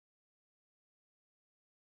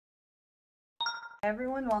Hi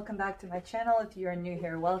everyone, welcome back to my channel. If you're new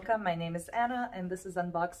here, welcome. My name is Anna and this is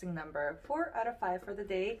unboxing number 4 out of 5 for the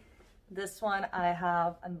day. This one I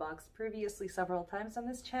have unboxed previously several times on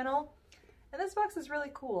this channel, and this box is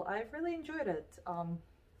really cool. I've really enjoyed it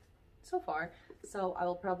so far, so I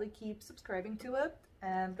will probably keep subscribing to it.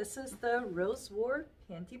 And this is the Rose War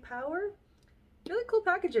Panty Power. Really cool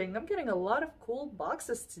packaging. I'm getting a lot of cool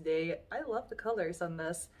boxes today. I love the colors on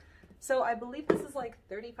this. So I believe this is like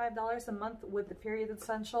 $35 a month with the period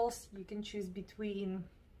essentials. You can choose between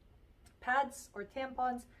pads or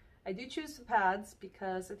tampons. I do choose the pads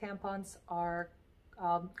because the tampons are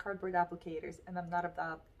cardboard applicators, and I'm not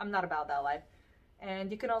about that life.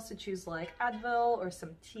 And you can also choose like Advil or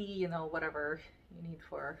some tea, you know, whatever you need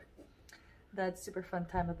for that super fun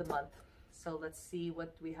time of the month. So let's see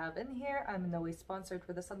what we have in here. I'm in no way sponsored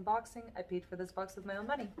for this unboxing. I paid for this box with my own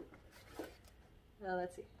money.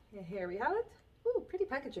 Let's see. Here we have it. Ooh, pretty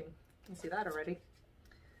packaging. You can see that already.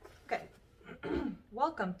 Okay.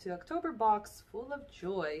 Welcome to October box full of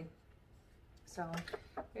joy. So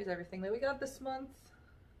here's everything that we got this month.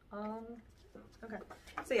 Okay.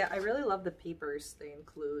 So yeah, I really love the papers they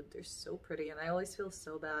include. They're so pretty, and I always feel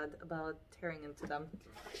so bad about tearing into them.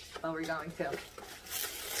 But we're going to.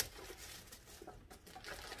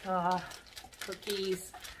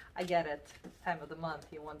 Cookies. I get it. Time of the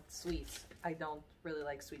month, you want sweets. I don't really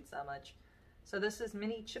like sweets that much. So this is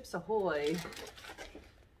mini Chips Ahoy.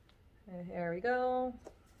 And here we go.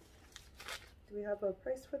 Do we have a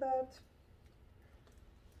price for that?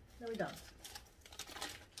 No, we don't.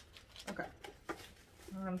 Okay.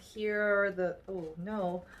 Here are the, oh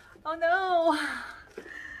no. Oh no!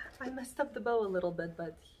 I messed up the bow a little bit,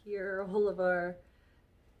 but here are all of our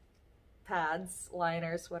pads,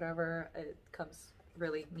 liners, whatever. It comes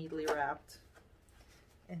really neatly wrapped.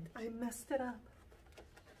 And I messed it up.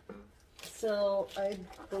 So I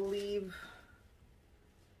believe,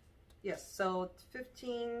 yes, so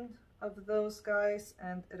 15 of those guys,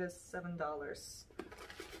 and it is $7.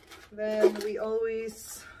 Then we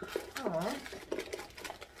always, oh,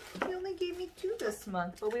 he only gave me 2 this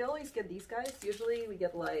month, but we always get these guys. Usually we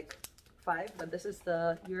get like 5, but this is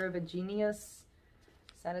the Genius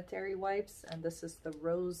sanitary wipes, and this is the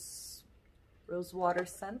rose water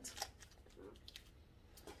scent.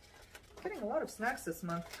 Getting a lot of snacks this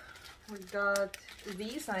month. We got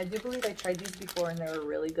these, and I do believe I tried these before and they were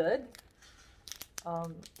really good.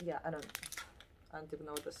 Yeah, I don't even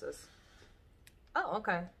know what this is. Oh,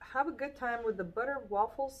 okay. Have a good time with the butter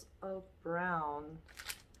waffles of brown.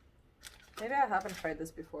 Maybe I haven't tried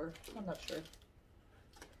this before. I'm not sure.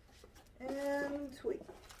 And we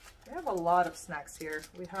have a lot of snacks here.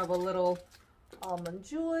 We have a little almond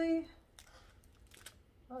joy.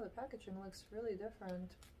 Oh, the packaging looks really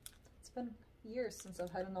different. It's been years since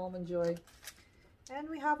I've had an almond joy. And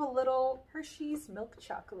we have a little Hershey's milk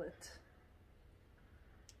chocolate.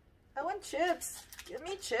 I want chips. Give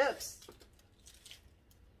me chips.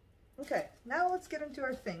 Okay, now let's get into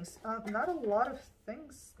our things. Not a lot of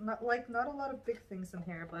things, not a lot of big things in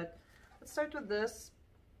here, but let's start with this.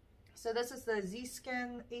 So this is the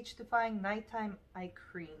Z-Skin Age-Defying Nighttime Eye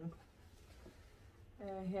Cream.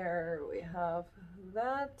 And here we have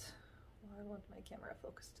that. Oh, I want my camera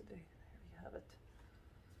focused today. There we have it.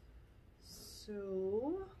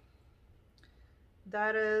 So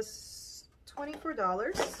that is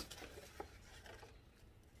 $24.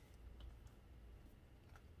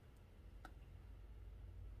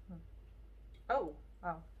 Oh,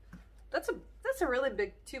 wow. That's a really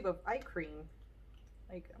big tube of eye cream.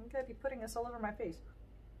 Like, I'm gonna be putting this all over my face.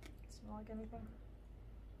 Smell like anything?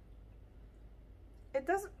 It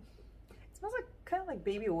doesn't. It smells like kind of like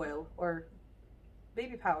baby oil or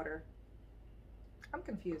baby powder. I'm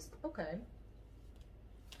confused. Okay.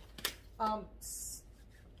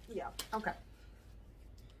 Yeah. Okay.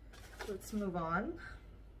 Let's move on.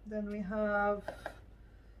 Then we have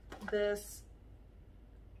this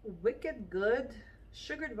Wicked Good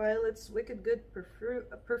Sugared Violets Wicked Good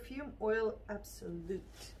Perfume Oil Absolute.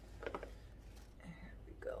 There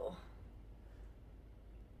we go.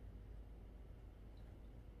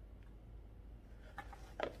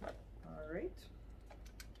 All right.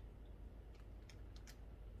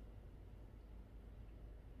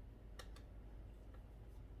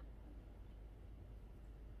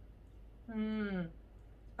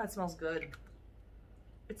 That smells good.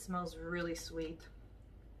 It smells really sweet.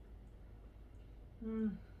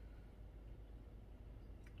 I'm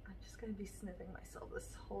just gonna be sniffing myself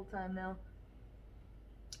this whole time now.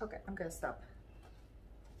 Okay, I'm gonna stop.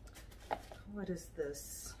 What is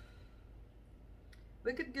this?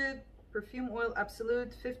 Wicked Good Perfume Oil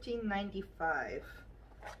Absolute, $15.95.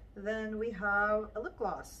 Then we have a lip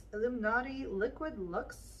gloss, Illuminati Liquid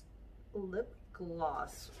Luxe Lip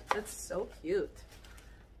Gloss. It's so cute.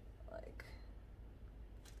 Like,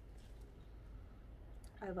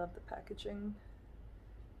 I love the packaging.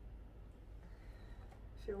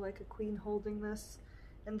 I feel like a queen holding this.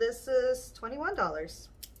 And this is $21.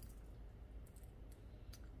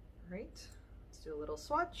 Right, let's do a little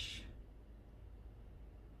swatch.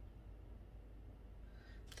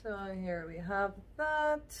 So here we have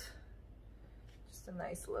that. Just a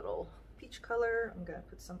nice little peach color. I'm gonna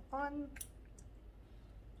put some on.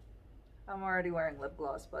 I'm already wearing lip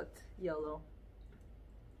gloss, but yellow.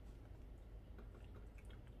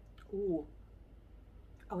 Ooh.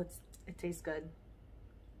 Oh, it tastes good.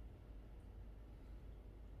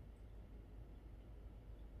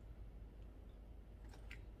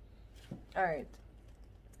 All right.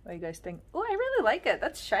 What do you guys think? Oh, I really like it.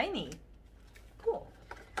 That's shiny. Cool.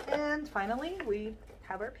 And finally, we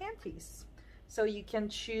have our panties. So you can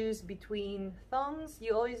choose between thongs.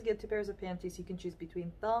 You always get 2 pairs of panties. You can choose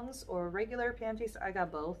between thongs or regular panties. I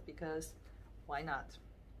got both because why not?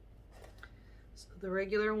 So the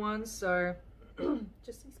regular ones are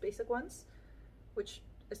just these basic ones, which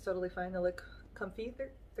is totally fine. They look comfy.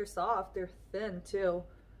 They're soft. They're thin too.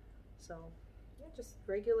 So yeah, just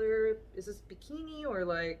regular. Is this bikini or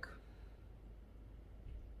like,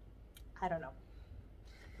 I don't know.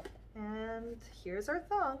 And here's our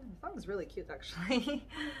thong. The thong is really cute actually.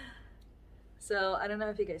 So I don't know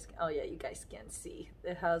if you guys can, oh yeah, you guys can see.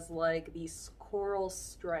 It has like these coral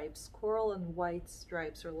stripes, coral and white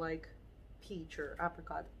stripes, or like peach or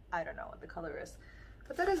apricot. I don't know what the color is.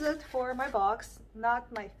 But that is it for my box. Not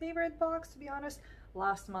my favorite box, to be honest.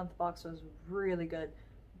 Last month box was really good,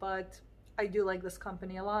 but I do like this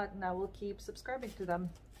company a lot and I will keep subscribing to them.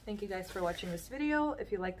 Thank you guys for watching this video.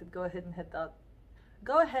 If you liked it, go ahead and hit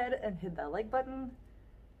that like button.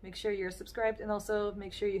 Make sure you're subscribed and also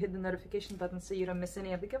make sure you hit the notification button so you don't miss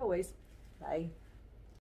any of the giveaways. Bye.